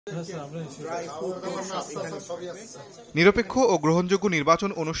নিরপেক্ষ ও গ্রহণযোগ্য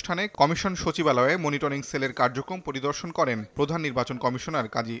নির্বাচন অনুষ্ঠানে কমিশন সচিবালয়ে মনিটরিং সেলের কার্যক্রম পরিদর্শন করেন প্রধান নির্বাচন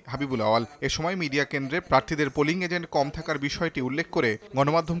কমিশনার কাজী হাবিবুল আওয়াল। এ সময় মিডিয়া কেন্দ্রে প্রার্থীদের পোলিং এজেন্ট কম থাকার বিষয়টি উল্লেখ করে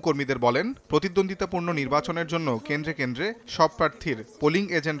গণমাধ্যম কর্মীদের বলেন, প্রতিদ্বন্দ্বিতাপূর্ণ নির্বাচনের জন্য কেন্দ্রে কেন্দ্রে সব প্রার্থীর পোলিং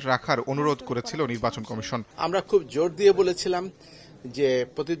এজেন্ট রাখার অনুরোধ করেছিল নির্বাচন কমিশন। আমরা খুব জোর দিয়ে বলেছিলাম যে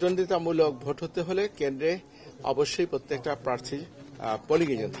প্রতিদ্বন্দ্বিতামূলক ভোট হতে হলে কেন্দ্রে অবশ্যই প্রত্যেকটা প্রার্থীর পোলিং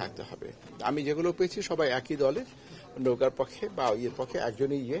এজেন্ট থাকতে হবে। আমি যেগুলো পেয়েছি সবাই একই দলের, নৌকার পক্ষে বা ইয়ের পক্ষে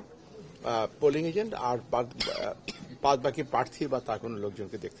একজনই পোলিং এজেন্ট, আর বাদ বাকি প্রার্থী বা তার কোনো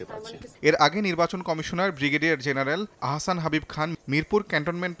লোকজনকে দেখতে পাচ্ছি। এর আগে নির্বাচন commissioner brigadier general Ahsan Habib Khan Mirpur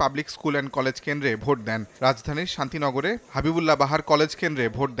cantonment public school and college কেন্দ্রে ভোট দেন। রাজধানীর শান্তিনগরে হাবিবুল্লাহ বাহার কলেজ কেন্দ্রে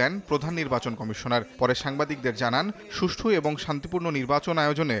ভোট দেন প্রধান নির্বাচন কমিশনার। পরে সাংবাদিকদের জানান, সুষ্ঠু এবং শান্তিপূর্ণ নির্বাচন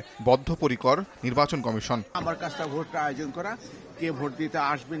আয়োজনে বদ্ধপরিকর নির্বাচন কমিশন। আমার কাজটা ভোটটা আয়োজন করা, কে ভোট দিতে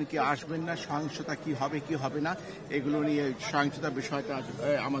আসবেন কি আসবেন না, সহিংসতা কি হবে না, এগুলো নিয়ে সহিংসতা বিষয়টা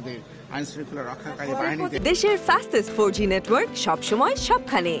আমাদের আইন শৃঙ্খলা রক্ষাকারী বাহিনীতে। দেশের ফাস্টেস্ট 4G নেটওয়ার্ক সবসময়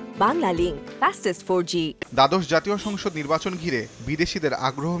সবখানে, বাংলালিংক ফাস্টেস্ট 4G। দ্বাদশ জাতীয় সংসদ নির্বাচন ঘিরে বিদেশিদের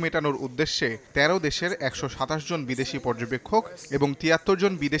আগ্রহ মেটানোর উদ্দেশ্যে 13 দেশের 127 জন বিদেশি পর্যবেক্ষক এবং 73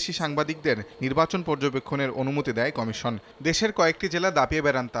 জন বিদেশি সাংবাদিকদের নির্বাচন পর্যবেক্ষণের অনুমতি দেয় কমিশন। দেশের কয়েকটি জেলা দাপিয়ে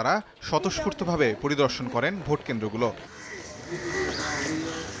বেড়ান তারা, স্বতঃস্ফূর্তভাবে পরিদর্শন করেন ভোট কেন্দ্রগুলো।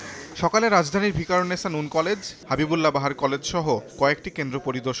 সকালে রাজধানীর ভিকারুননিসা নূন কলেজ, হাবিবুল্লাহ বাহার কলেজ সহ কয়েকটি কেন্দ্র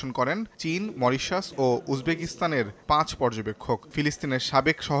পরিদর্শন করেন চীন, মরিশাস ও উজবেকিস্তানের 5 পর্যবেক্ষক। ফিলিস্তিনের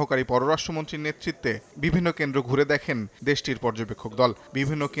সাবেক সহকারী পররাষ্ট্রমন্ত্রীর নেতৃত্বে বিভিন্ন কেন্দ্র ঘুরে দেখেন দেশটির পর্যবেক্ষক দল।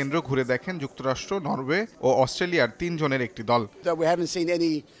 বিভিন্ন কেন্দ্র ঘুরে দেখেন যুক্তরাষ্ট্র, নরওয়ে ও অস্ট্রেলিয়ার 3 জনের একটি দল।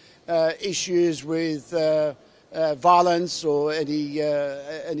 Violence or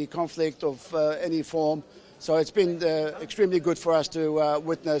any conflict of any form. So it's been extremely good for us to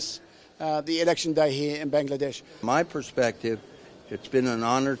witness the election day here in Bangladesh. My perspective, it's been an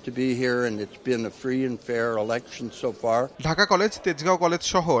honor to be here and it's been a free and fair election so far. Dhaka college, Tejgaon college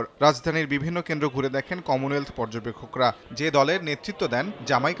সহ রাজধানীর বিভিন্ন কেন্দ্র ঘুরে দেখেন Commonwealth পর্যবেক্ষকরা, যে দলের নেতৃত্ব দেন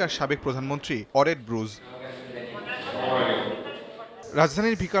জামাইকার সাবেক প্রধানমন্ত্রী অরেড ব্রুজ।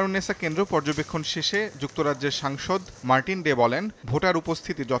 রাজধানীর ভিকারুননিসা কেন্দ্র পর্যবেক্ষণ শেষে যুক্তরাজ্যের সাংসদ মার্টিন ডে বলেন, ভোটার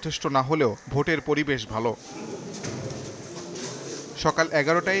উপস্থিতি যথেষ্ট না হলেও ভোটের পরিবেশ ভালো। সকাল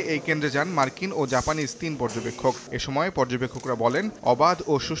 11টায় এই কেন্দ্রে যান মার্কিন ও জাপানিজ 3 পর্যবেক্ষক। এ সময় পর্যবেক্ষকরা বলেন, অবাধ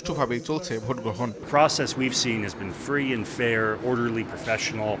ও সুষ্ঠুভাবেই চলছে ভোট গ্রহণ। Process we've seen has been free and fair, orderly,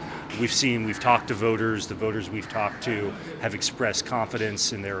 professional. We've talked to voters. The voters we've talked to have expressed confidence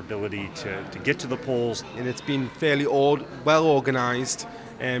in their ability to get to the polls. And it's been fairly well organized,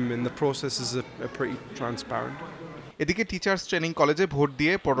 and the process is pretty transparent. এদিকে teachers training কলেজে vote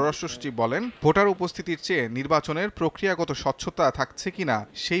দিয়ে পররাষ্ট্র সচিব বলেন, voter উপস্থিতির চেয়ে নির্বাচনের প্রক্রিয়াগত স্বচ্ছতা থাকছে কিনা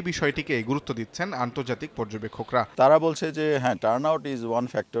সেই বিষয়টিকে গুরুত্ব দিচ্ছেন আন্তর্জাতিক পর্যবেক্ষকরা। তারা বলছে যে হ্যাঁ, turn out is one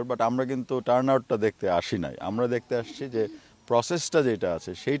factor, but আমরা কিন্তু টার্ন আউটটা দেখতে আসি নাই। আমরা দেখতে আসছি যে প্রসেসটা যেটা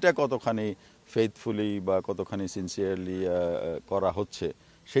আছে সেইটা কতখানি ফেথফুলি বা কতখানি সিনসিয়ারলি করা হচ্ছে,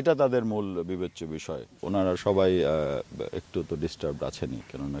 সেটা তাদের মূল বিবেচ্য বিষয়। ওনারা সবাই একটু তো ডিস্টার্বড আছেনই,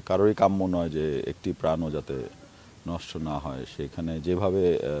 কেননা কারোরই কাম্য নয় যে একটি প্রাণও যাতে নষ্ট না হয়। সেখানে যেভাবে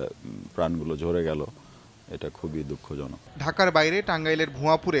প্রাণগুলো ঝরে গেল, এটা খুবই দুঃখজনক। ঢাকার বাইরে টাঙ্গাইলের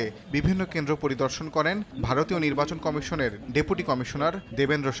ভুয়াপুরে বিভিন্ন কেন্দ্র পরিদর্শন করেন ভারতীয় নির্বাচন কমিশনের ডেপুটি কমিশনার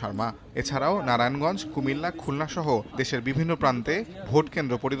দেবেন্দ্র শর্মা। এছাড়াও নারায়ণগঞ্জ, কুমিল্লা, খুলনা সহ দেশের বিভিন্ন প্রান্তে ভোট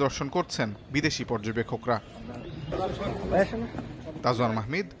কেন্দ্র পরিদর্শন করছেন বিদেশি পর্যবেক্ষকরা। তাজওয়ান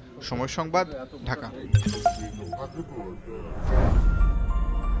মাহমুদ, সময় সংবাদ, ঢাকা।